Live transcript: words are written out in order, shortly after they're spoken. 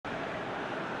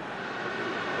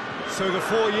So the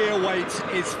 4-year wait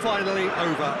is finally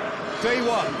over. Day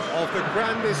one of the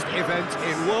grandest event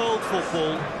in world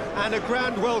football, and a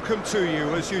grand welcome to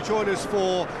you as you join us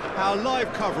for our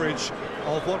live coverage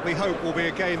of what we hope will be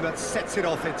a game that sets it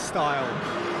off in style.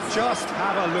 Just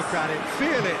have a look at it,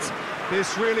 feel it.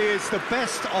 This really is the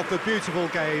best of the beautiful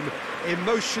game in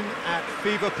motion at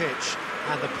fever pitch,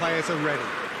 and the players are ready.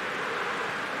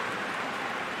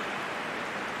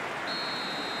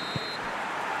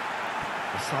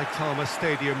 Saitama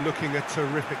Stadium looking a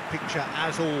terrific picture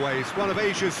as always, one of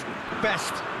Asia's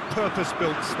best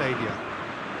purpose-built stadia.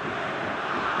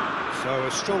 So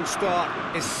a strong start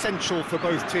essential for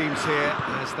both teams here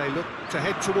as they look to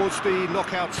head towards the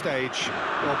knockout stage.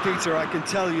 Well, Peter, I can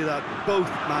tell you that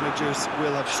both managers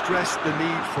will have stressed the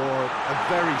need for a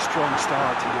very strong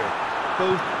start here.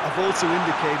 Both have also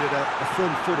indicated a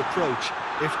front foot approach.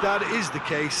 If that is the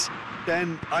case,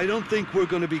 then I don't think we're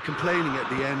going to be complaining at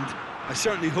the end. I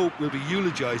certainly hope we'll be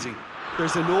eulogising.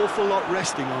 There's an awful lot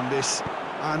resting on this,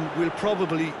 and we'll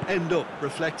probably end up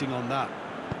reflecting on that.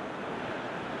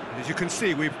 As you can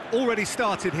see, we've already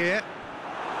started here.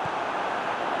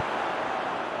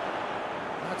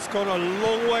 That's gone a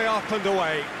long way up and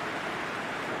away.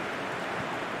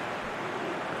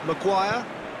 Maguire.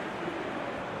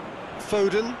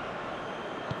 Foden.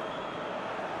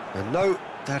 And no,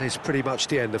 that is pretty much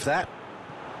the end of that.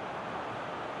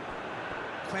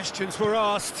 Questions were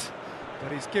asked, but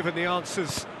he's given the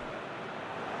answers.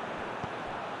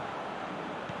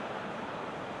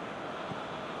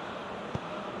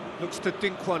 Looks to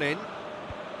dink one in.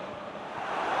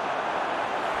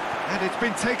 And it's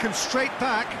been taken straight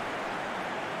back.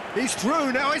 He's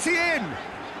through, now is he in?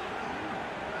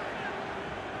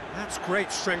 That's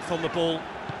great strength on the ball.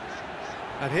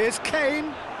 And here's Kane.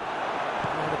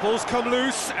 And the ball's come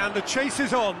loose and the chase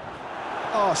is on.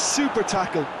 Oh, super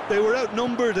tackle. They were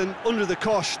outnumbered and under the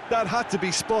cosh. That had to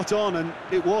be spot on, and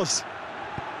it was.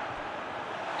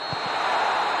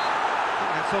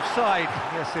 That's offside.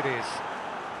 Yes, it is.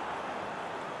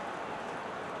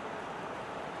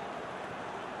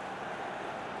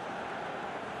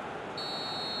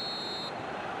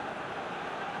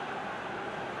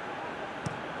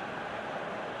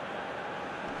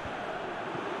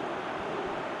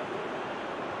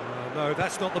 Oh, no,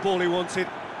 that's not the ball he wanted.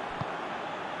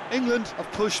 England have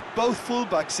pushed both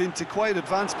fullbacks into quite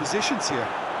advanced positions here.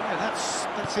 Yeah,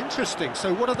 that's interesting.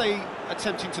 So what are they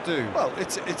attempting to do? Well,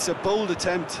 it's a bold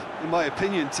attempt, in my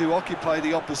opinion, to occupy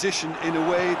the opposition in a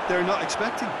way they're not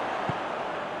expecting.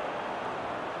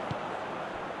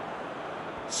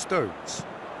 Stones.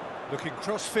 Looking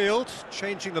cross-field,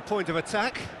 changing the point of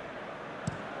attack.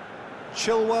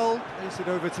 Chilwell plays it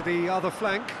over to the other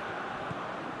flank.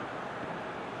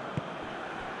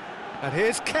 And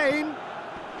here's Kane.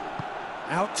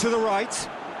 Out to the right.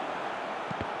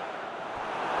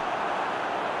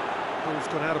 Ball's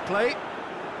gone out of play.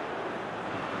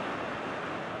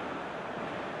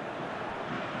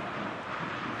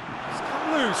 It's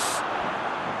come loose.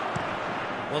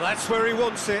 Well, that's where he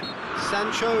wants it.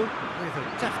 Sancho with a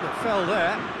definite foul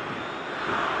there.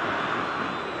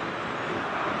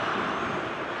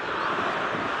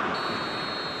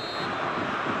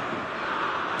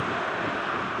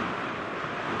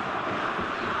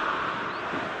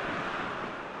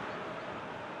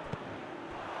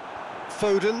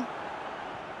 Foden.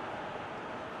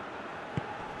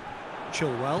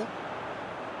 Chilwell.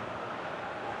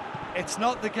 It's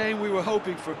not the game we were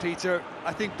hoping for, Peter.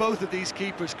 I think both of these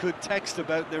keepers could text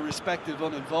about their respective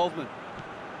uninvolvement.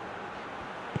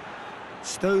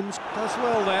 Stones does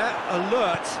well there,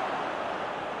 alert.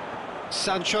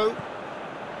 Sancho.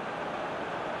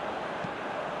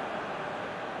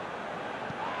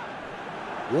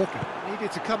 Walker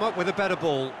needed to come up with a better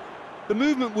ball. The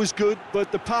movement was good,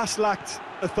 but the pass lacked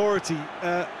authority,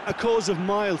 a cause of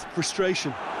mild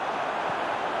frustration.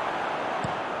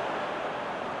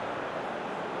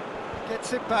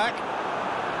 Gets it back.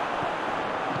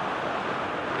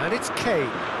 And it's Kane.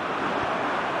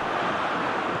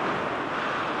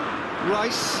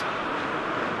 Rice.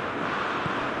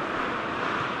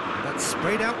 That's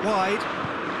sprayed out wide.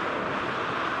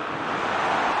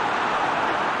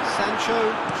 Sancho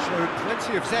showed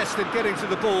plenty of zest in getting to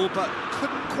the ball, but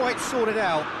couldn't quite sort it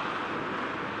out.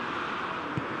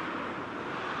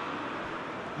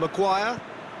 Maguire.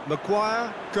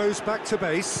 Maguire goes back to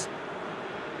base.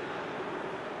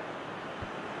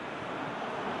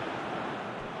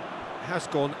 Has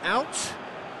gone out.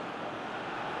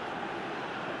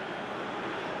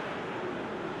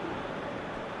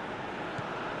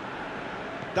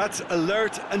 That's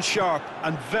alert and sharp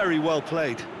and very well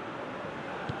played.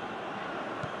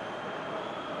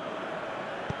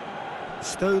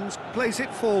 Stones plays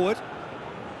it forward.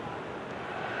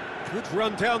 Good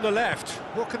run down the left.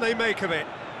 What can they make of it?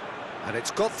 And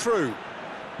it's got through.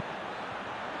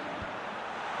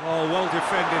 Oh, well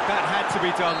defended. That had to be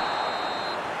done.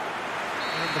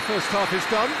 And the first half is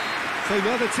done. So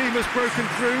now the team has broken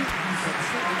through. But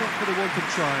certainly not for the want of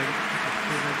trying. It's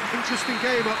been an interesting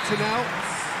game up to now,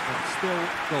 but still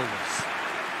goalless.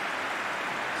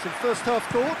 Some first half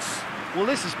thoughts? Well,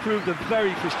 this has proved a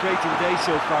very frustrating day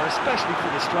so far, especially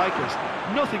for the strikers.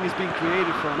 Nothing has been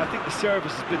created for them. I think the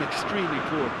service has been extremely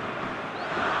poor.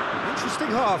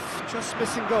 Interesting half, just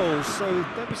missing goals, so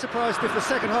don't be surprised if the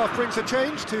second half brings a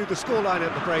change to the scoreline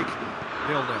at the break.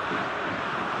 0-0.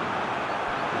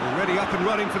 Already up and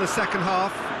running for the second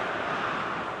half.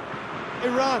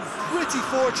 Iran, pretty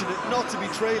fortunate not to be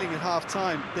trailing at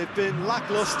half-time. They've been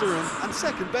lacklustre and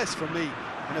second best for me.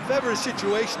 And if ever a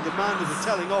situation demanded a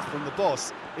telling off from the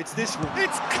boss, it's this one.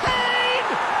 It's Kane!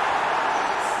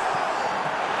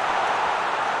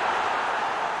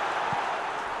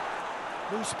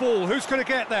 Loose ball, who's going to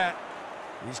get that?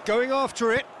 He's going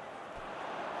after it.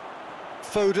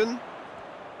 Foden.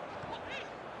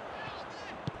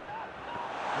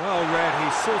 Well read,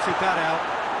 he sorted that out.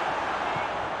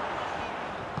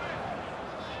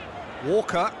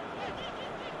 Walker.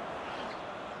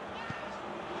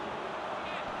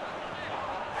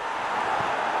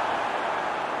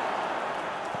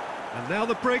 And now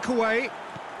the breakaway.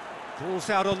 Ball's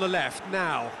out on the left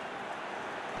now.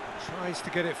 Tries to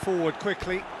get it forward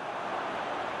quickly.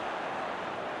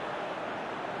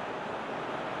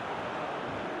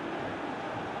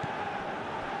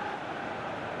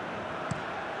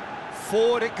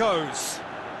 Forward it goes.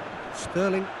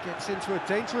 Sterling gets into a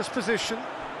dangerous position.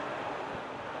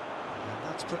 And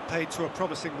that's put paid to a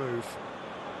promising move.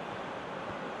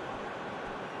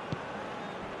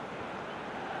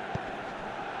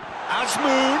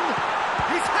 Azmoun,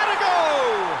 he's had a go!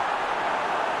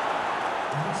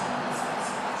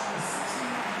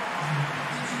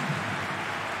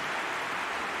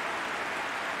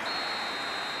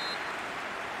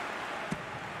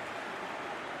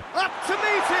 Up to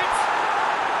meet it!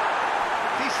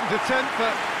 Decent attempt,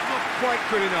 but not quite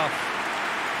good enough.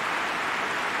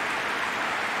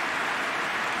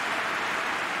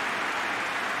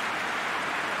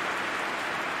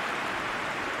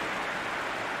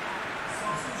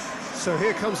 So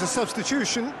here comes a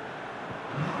substitution.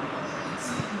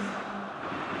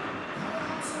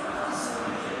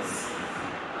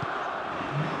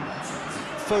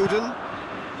 Foden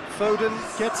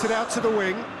gets it out to the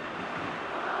wing.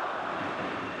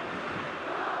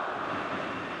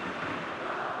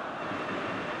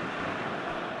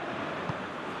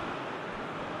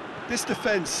 This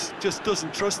defence just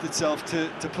doesn't trust itself to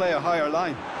play a higher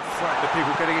line. Frightened of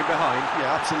people getting in behind.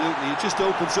 Yeah, absolutely. It just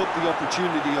opens up the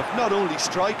opportunity of not only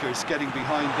strikers getting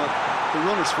behind, but the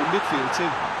runners from midfield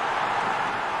too.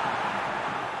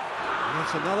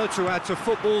 That's another to add to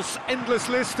football's endless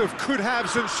list of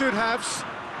could-haves and should-haves.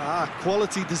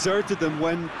 Quality deserted them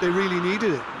when they really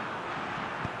needed it.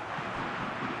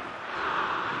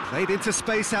 Played into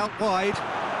space out wide.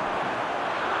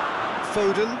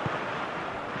 Foden.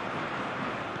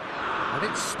 And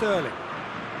it's Sterling.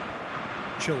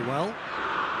 Chilwell.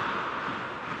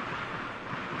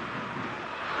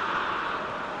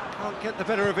 Can't get the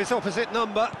better of his opposite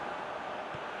number.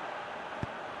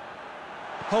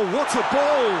 Oh, what a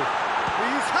ball!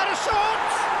 He's had a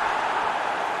shot!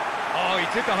 Oh, he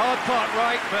did the hard part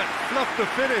right, but fluffed the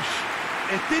finish.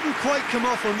 It didn't quite come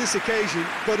off on this occasion,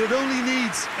 but it only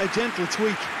needs a gentle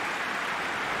tweak.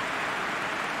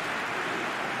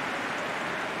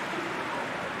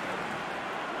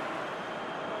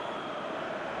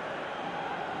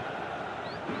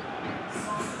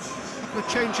 The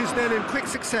changes then in quick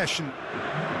succession.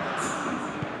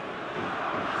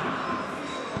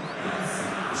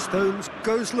 Stones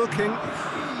goes looking.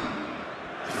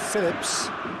 Phillips.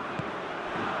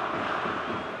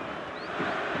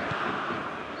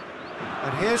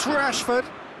 And here's Rashford.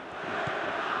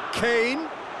 Kane.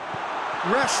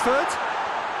 Rashford.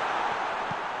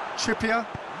 Trippier.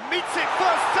 Meets it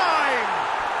first time!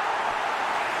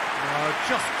 No,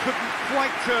 just couldn't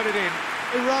quite turn it in.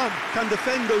 Iran can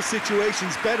defend those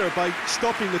situations better by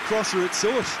stopping the crosser at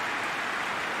source.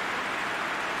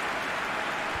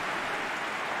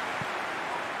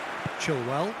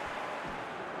 Chilwell.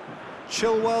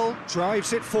 Chilwell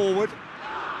drives it forward.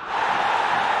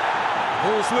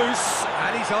 Ball's loose,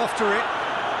 and he's after it.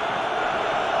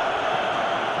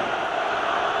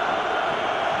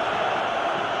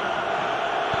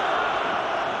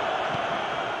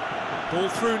 Ball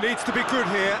through needs to be good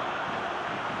here.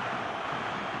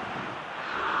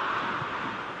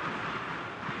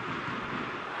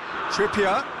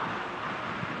 Trippier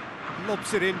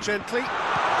lobs it in gently.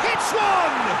 Hits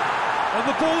one! And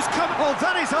the ball's come. Oh,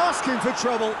 that is asking for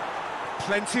trouble.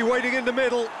 Plenty waiting in the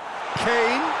middle.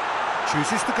 Kane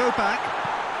chooses to go back.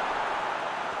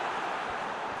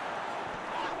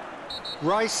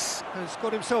 Rice has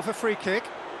got himself a free kick.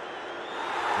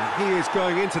 And he is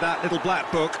going into that little black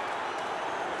book.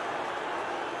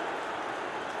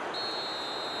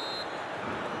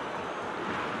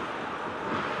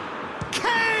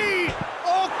 Kane!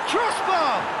 Oh,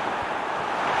 crossbar!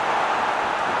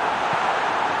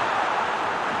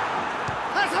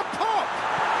 Has a pop!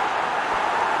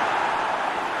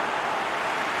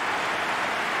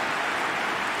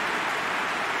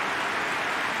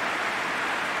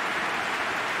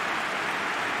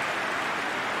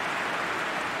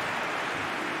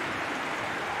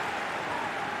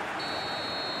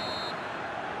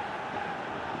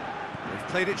 They've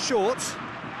played it short.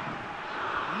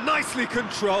 Nicely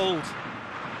controlled.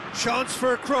 Chance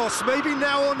for a cross, maybe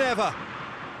now or never.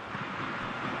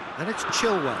 And it's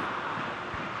Chilwell.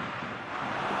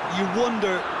 You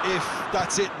wonder if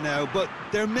that's it now, but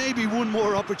there may be one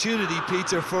more opportunity,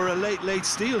 Peter, for a late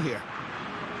steal here.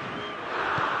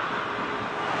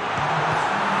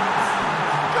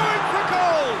 Going for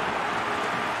goal!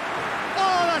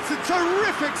 Oh, that's a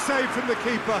terrific save from the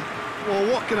keeper. Well,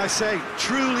 what can I say?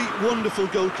 Truly wonderful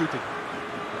goalkeeping.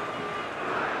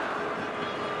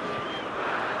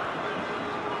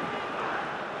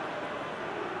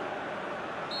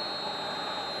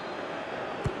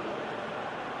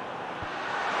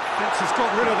 Fence has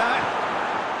got rid of that.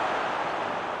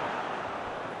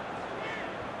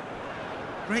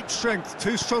 Great strength,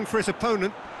 too strong for his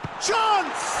opponent.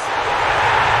 Chance!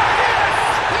 Yes!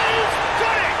 He's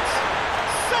got it!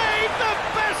 Save the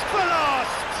best for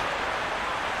last!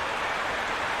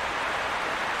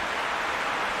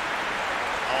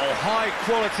 Oh, high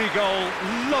quality goal,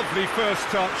 lovely first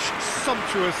touch,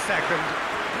 sumptuous second.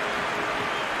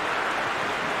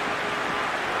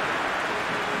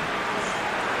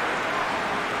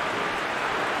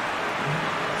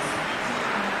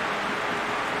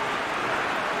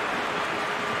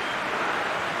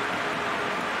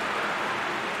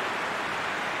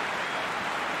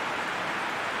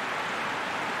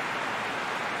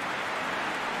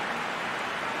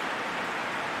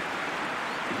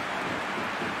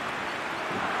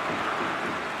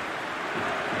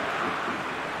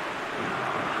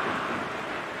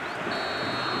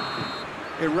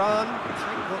 Iran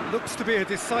take what looks to be a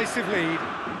decisive lead.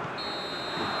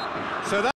 So that